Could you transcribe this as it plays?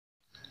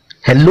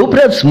Hello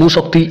friends मु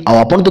शक्ति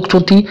आपण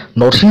देखुछंती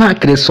Narasimha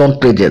creation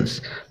presence.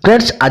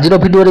 Friends आजिर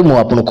video रे मु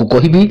आपनको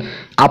कहिबी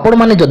आपण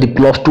माने जदि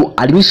प्लस 2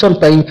 एडमिशन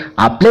पई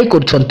अप्लाई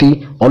करछंती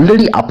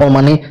ऑलरेडी आपण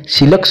माने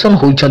सिलेक्शन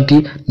होइछंती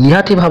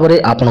निहाती भाबरे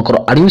आपनकर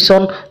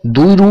एडमिशन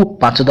 2 रु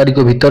 5 तारिख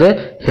भितरे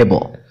हेबो।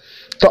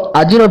 तो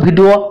आजिर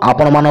वीडियो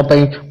आपण मान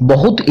पई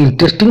बहुत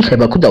इंटरेस्टिंग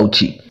हेबाकु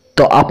जाउची।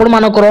 तो आपण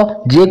मानकर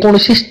जे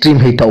कोनसी स्ट्रीम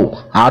हेताउ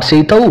आर्ट्स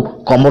हेताउ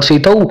कॉमर्स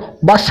हेताउ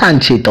बा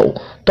साइंस हेताउ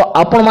तो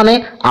आपण माने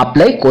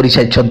अप्लाई करि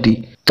साइछंती।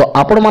 तो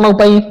आपण मानक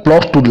पई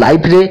प्लस 2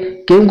 लाइफ रे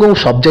केउ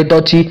सब्जेक्ट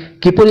अछि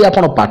किपरि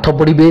आपण पाठ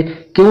पढिबे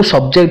केउ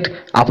सब्जेक्ट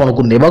आपण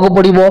को नेबाको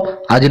पडिबो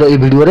आजिर ए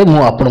वीडियो रे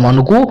मु आपण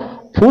मानकु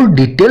फुल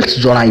डिटेल्स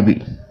जणाइबी।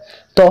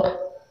 तो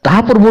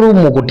ताहा पूर्व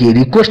मु गोटी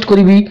रिक्वेस्ट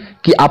करिवि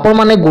कि आपण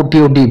माने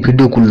गोटी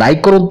वीडियो को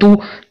लाइक करंतु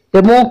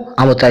एवं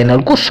आम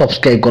चैनल को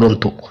सब्सक्राइब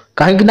करंतु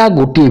कहीं ना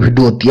गोटे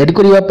वीडियो तैयारी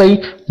करिवा पई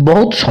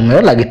बहुत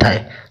समय लगी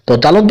थाए। तो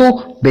चलतु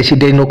बेसी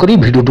देरी न करी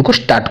वीडियो को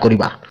स्टार्ट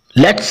करिबा।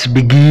 Let's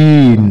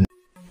begin.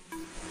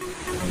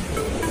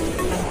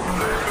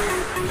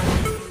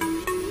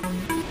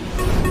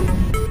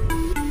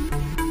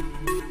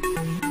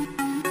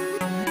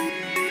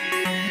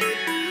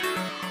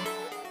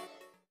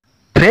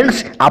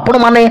 फ्रेंड्स आपण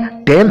माने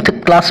 10th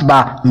क्लास बा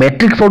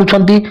मैट्रिक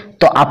पढुछंती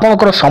तो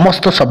आपनकर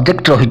समस्त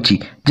सब्जेक्ट रहिछि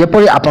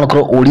जेपरि आपनकर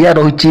ओडिया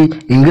रहिछि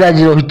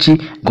इंग्रजी रहिछि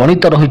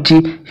गणित रहिछि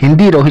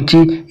हिंदी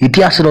रहिछि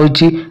इतिहास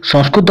रहिछि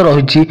संस्कृत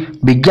रहिछि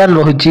विज्ञान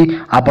रहिछि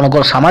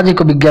आपनकर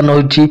सामाजिक विज्ञान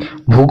रहिछि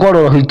भूगोल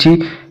रहिछि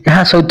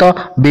एहा सहित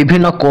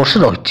विभिन्न कोर्स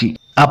रहिछि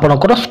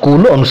आपनकर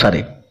स्कूल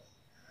अनुसार।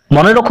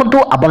 मन रखंतु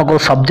आपनकर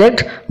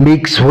सब्जेक्ट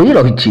मिक्स होई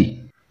रहिछि।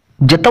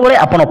 जेतबळे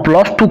आपण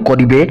प्लस 2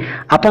 करिवे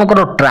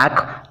आपनकर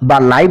ट्रैक बा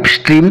लाइफ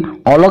स्ट्रीम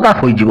अलगा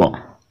होई जिवो।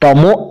 तो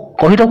मो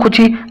कहि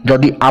रखुछि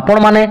जदि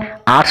आपण माने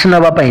आर्ट्स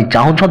नेबा पई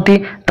चाहुछंती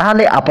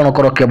ताहाले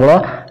आपनकर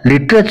केवल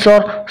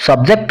लिटरेचर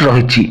सब्जेक्ट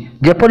रहिछि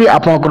जेपरि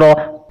आपनकर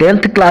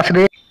 10th क्लास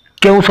रे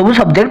केउ सब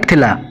सब्जेक्ट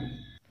थिला।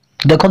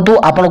 देखंतु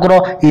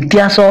आपनकर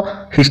इतिहास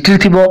हिस्ट्री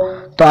थिबो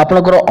तो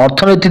आपनकर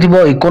अर्थनीति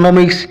थिबो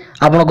इकोनॉमिक्स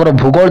आपनकर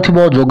भूगोल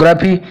थिबो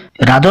ज्योग्राफी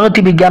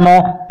राजनीति विज्ञान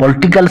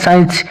पॉलिटिकल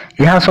साइंस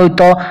यह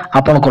सहित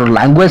आपनकर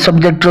लैंग्वेज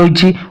सब्जेक्ट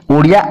रहिछि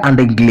ओडिया एंड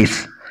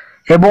इंग्लिश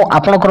एवं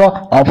आपनकर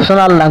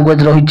ऑप्शनल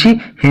लैंग्वेज रहिछि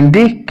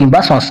हिंदी किंबा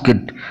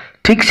संस्कृत।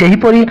 ठीक सही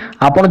परी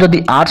आपण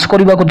जदि आर्ट्स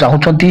करबा को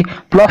चाहुछंती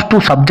प्लस 2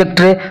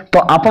 सब्जेक्ट रे तो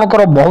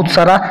आपनकर बहुत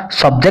सारा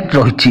सब्जेक्ट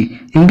रहिछि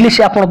इंग्लिश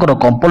आपनकर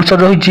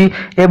कंपलसरी रहिछि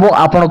एवं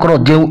आपनकर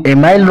जे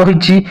एमआईएल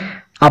रहिछि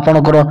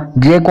आपनकर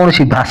जे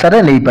कोनसी भाषा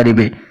रे नै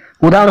परिबे।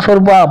 उदाहरण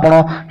स्वरूप आपण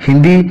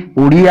हिंदी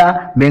ओडिया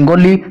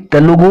बेंगली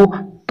तेलुगु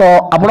तो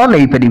आपण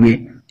नै परिबे।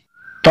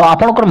 तो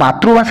आपनकर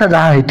मातृभाषा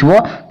जहा हेतिबो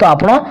तो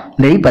आपण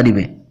नै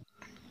परिबे।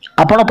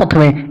 आपण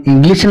प्रथमे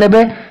इंग्लिश लेबे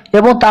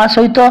एवं ता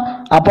सहित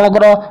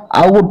आपनकर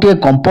आउ गोटे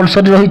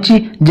कंपलसरी रहिछि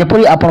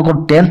जेपरि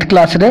आपनकर 10th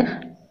क्लास रे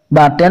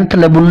बा 10th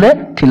लेवल रे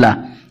थिला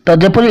तो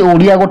जेपरि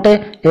ओडिया गोटे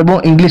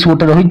एवं इंग्लिश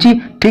गोटे रहिछि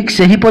ठीक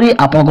सही परी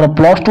आपनकर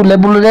प्लस 2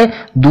 लेवल रे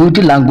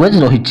दुईटी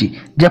लैंग्वेज रहिछि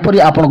जेपरि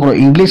आपनकर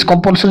इंग्लिश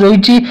कंपलसरी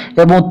रहिछि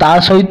एवं ता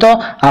सहित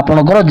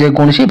आपनकर जे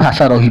कोनसी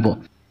भाषा रहिबो।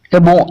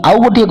 एवं आउ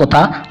गोटे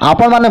कथा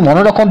आपण माने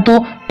मन रखंतु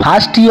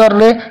फर्स्ट ईयर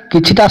रे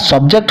किछिटा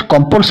सब्जेक्ट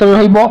कंपलसरी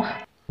रहिबो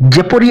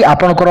जेपरि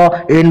आपनकर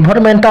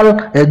एनवायरमेंटल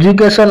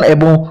एजुकेशन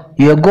एवं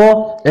योगो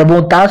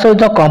एवं ता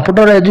सहित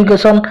कंप्यूटर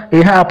एजुकेशन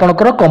यह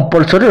आपनकर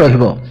कंपलसरी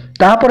रहिबो।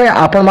 तापरे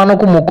आपण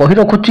मानकु मु कहि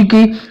रखुछि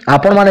कि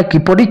आपण माने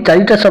किपरि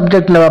चारिटा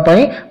सब्जेक्ट लेबा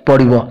पई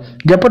पडिबो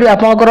जेपरि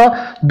आपनकर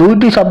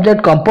दुईटी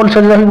सब्जेक्ट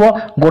कंपलसरी रहिबो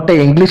गोटे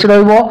इंग्लिश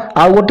रहिबो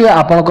आ गोटे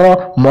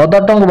आपनकर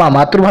मदर टंग बा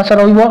मातृभाषा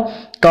रहिबो।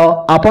 तो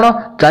आपण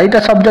चारिटा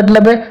सब्जेक्ट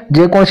लेबे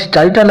जे कोनसी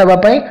चारिटा लेबा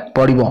पई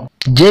पडिबो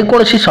जे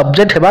कोनसी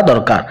सब्जेक्ट हेबा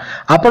दरकार।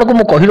 आपण को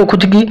मु कहि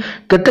रखुछि कि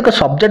केतेक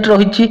सब्जेक्ट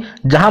रहिछि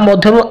जहा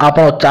मध्यरु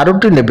आपण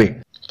चारोटी नेबे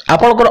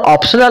आपनकर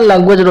ऑप्शनल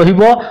लैंग्वेज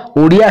रहिबो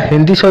ओडिया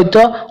हिंदी सहित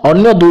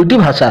अन्य दुईटी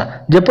भाषा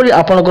जेपरि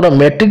आपनकर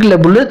मैट्रिक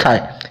लेवल रे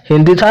थाए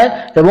हिंदी थाए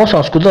एवं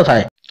संस्कृत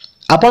थाए।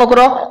 आपनकर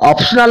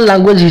ऑप्शनल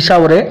लैंग्वेज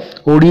हिसाब रे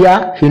ओडिया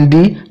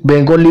हिंदी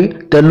बेंगली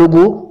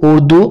तेलुगु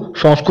उर्दू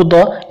संस्कृत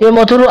ए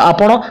मध्यरु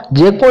आपण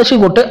जे कोनसी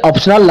गोटे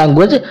ऑप्शनल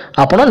लैंग्वेज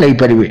आपण नै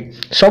परिबे।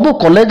 सब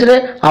कॉलेज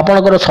रे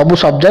आपनकर सब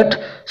सब्जेक्ट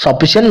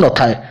सफिशिएंट न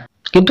थाए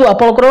किंतु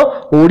आपनकर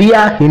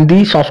ओडिया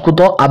हिंदी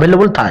संस्कृत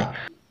अवेलेबल थाए।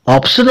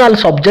 ऑप्शनल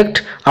सब्जेक्ट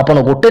आपण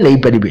गोटे नै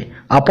परिबे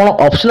आपण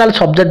ऑप्शनल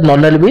सब्जेक्ट न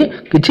लेले भी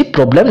किछि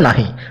प्रॉब्लम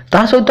नाही।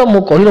 ता सहित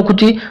मु कहि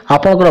रखुछि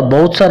आपनकर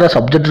बहुत सारा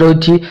सब्जेक्ट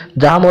रहिछि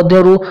जहा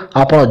मध्यरु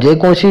आपण जे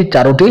कोनसी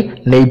चारोटी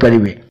नै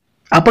परिबे।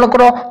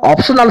 आपनकर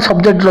ऑप्शनल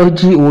सब्जेक्ट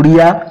रहिछि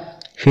ओडिया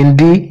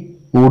हिंदी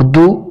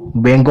उर्दू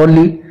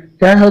बेंगली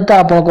या सहित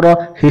आपनकर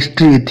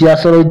हिस्ट्री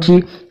इतिहास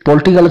रहिछि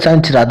पॉलिटिकल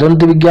साइंस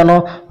राजनीति विज्ञान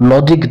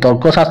लॉजिक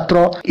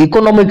तर्कशास्त्र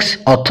इकोनॉमिक्स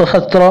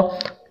अर्थशास्त्र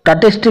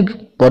स्टैटिस्टिक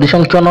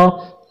परिसंख्यान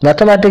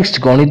मैथमेटिक्स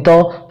गणित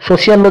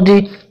सोशियोलॉजी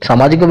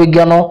सामाजिक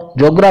विज्ञान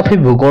ज्योग्राफी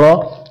भूगोल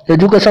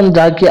एजुकेशन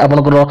जाकि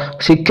आपनकर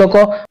शिक्षक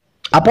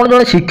आपण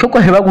जने शिक्षक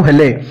हेबाकू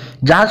हेले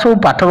जहा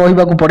सब पाठ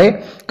रहिबाकू पड़े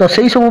तो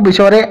सेही सब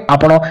विषय रे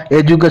आपण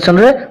एजुकेशन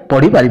रे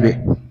पढ़ी पारिबे।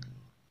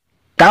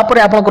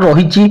 तापरे आपनकर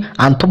रहिछि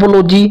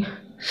एंथ्रोपोलॉजी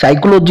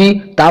साइकोलॉजी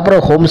तापर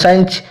होम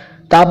साइंस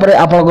तापर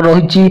आपनकर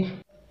रही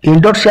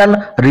industrial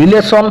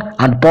relation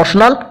and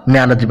personal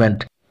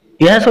management.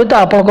 यह सहित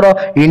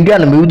आपनकर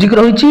इंडियन म्यूजिक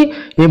रही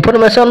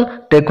इंफॉर्मेशन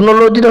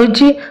टेक्नोलॉजी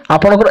रही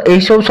आपनकर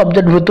एही सब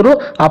सब्जेक्ट भितर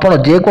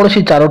आपन जे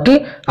कोनोसी चारोटी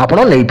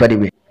आपन नै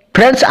परिबे।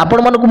 फ्रेंड्स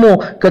आपण मानक मु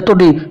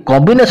केतोटी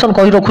कॉम्बिनेशन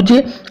कहि रखुची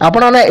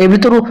आपण माने ए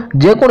भितर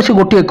जे कोनोसी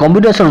गोटे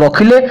कॉम्बिनेशन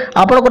रखिले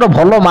आपनकर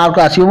भलो मार्क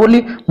आसीबो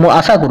बोली मु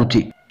आशा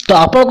करूची। तो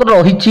आपनकर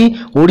रही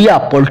Odia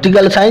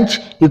political science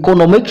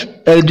economic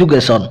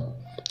education.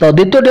 तो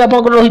द्वितीयटी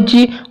आपनकर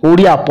रही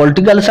Odia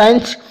political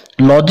science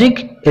logic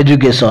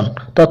education.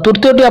 तो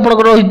तृतीयटी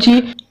आपनकर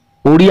रही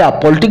Odia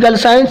political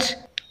science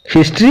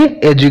history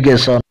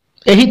education.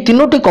 एही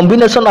तीनोटी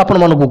कॉम्बिनेशन आपण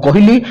मानकु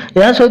कहली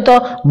या सहित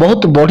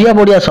बहुत बढ़िया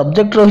बढ़िया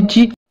सब्जेक्ट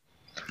रही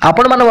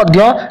आपण माने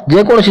मध्य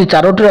जे कोनोसी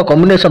चारोटीर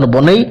कॉम्बिनेशन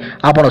बनै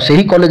आपण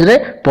सही कॉलेज रे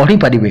पढ़ी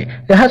परिबे।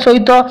 यह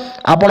सहित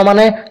आपण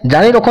माने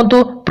जानि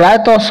रखंतु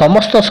प्रायतः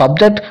समस्त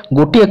सब्जेक्ट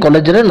गोटे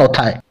कॉलेज रे न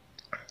थाए।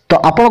 तो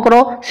आपनकर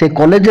से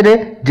कॉलेज रे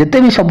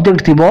जेते भी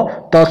सब्जेक्ट थिबो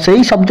तो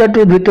सेही सब्जेक्ट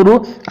भितरु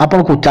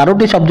आपनको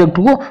चारोटी सब्जेक्ट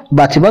को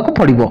बाछिबा को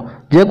पड़िबो।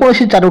 जे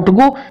कोनोसी चारोटी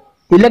को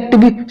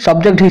इलेक्टिव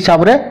सब्जेक्ट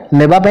हिसाब रे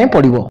नेबा पई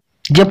पड़िबो।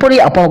 जेपरि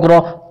आपनकर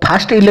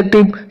first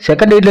elective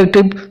second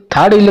elective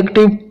third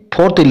elective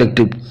fourth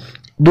elective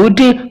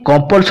दुईटी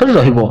compulsory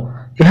रहिबो।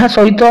 यह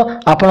सहित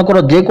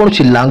आपनकर जे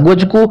कोनोसी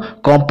लैंग्वेज को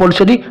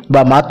कंपलसरी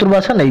बा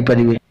मातृभाषा नै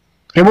परिबे।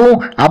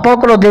 एवं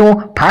आपनकर जे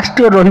फर्स्ट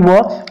ईयर रहिबो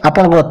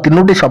आपनकर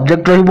तीनोटी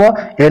सब्जेक्ट रहिबो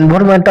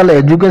एनवायरमेंटल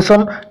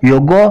एजुकेशन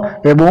योग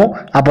एवं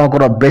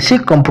आपनकर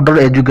बेसिक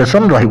कंप्यूटर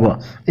एजुकेशन रहिबो।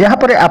 यहाँ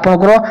पर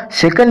आपनकर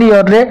सेकंड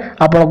ईयर रे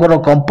आपनकर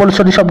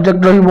कंपलसरी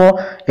सब्जेक्ट रहिबो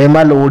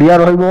एमएल ओडिया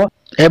रहिबो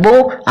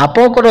एवं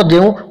आपनकर जे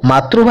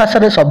मातृभाषा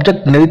रे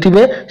सब्जेक्ट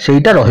नैथिबे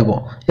सेटा रहिबो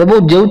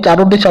एवं जे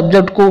चारोटी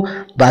सब्जेक्ट को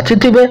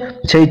बाछिथिबे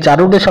सेही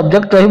चारोटी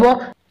सब्जेक्ट रहिबो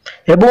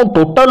एवं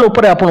टोटल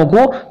ऊपर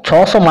आपनको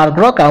 600 मार्क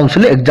रो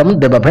काउंसिल एग्जाम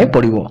देबा पई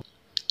पड़िबो।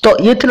 तो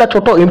ये थिला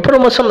छोट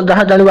इनफॉरमेशन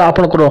जहाँ जानवा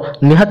आपनकर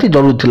निहाती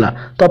जरूरी थिला।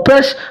 तो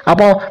फ्रेंड्स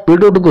आप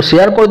वीडियो को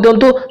शेयर कर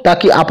दिंतु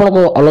ताकि आपन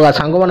को अलग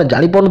सांग मैंने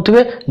जानी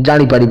पारुथिबे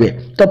जानी पारिबे।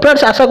 तो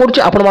फ्रेंड्स आशा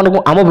करूची आपण मानको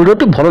आम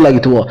वीडियोटी भलो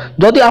लागिथिबो।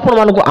 जदि आपण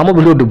मानको आम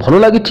वीडियोटी भलो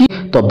लागिछि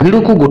तो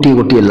वीडियो को गोटे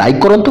गोटे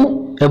लाइक करंतु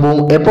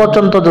एवं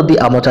एपर्यंत जदि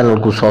आम चैनल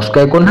को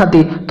सब्सक्राइब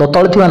करनाती तो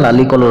तळे थिबा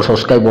नाली कलर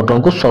सब्सक्राइब बटन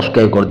को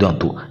सब्सक्राइब कर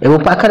दियंतु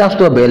एवं पाखरे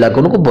आसुवा बेल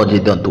आइकन को बजाई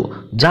दियंतु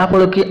जहाँ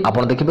फल कि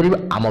आपण देखि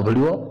परिबे आम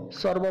वीडियो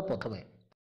सर्वप्रथमे।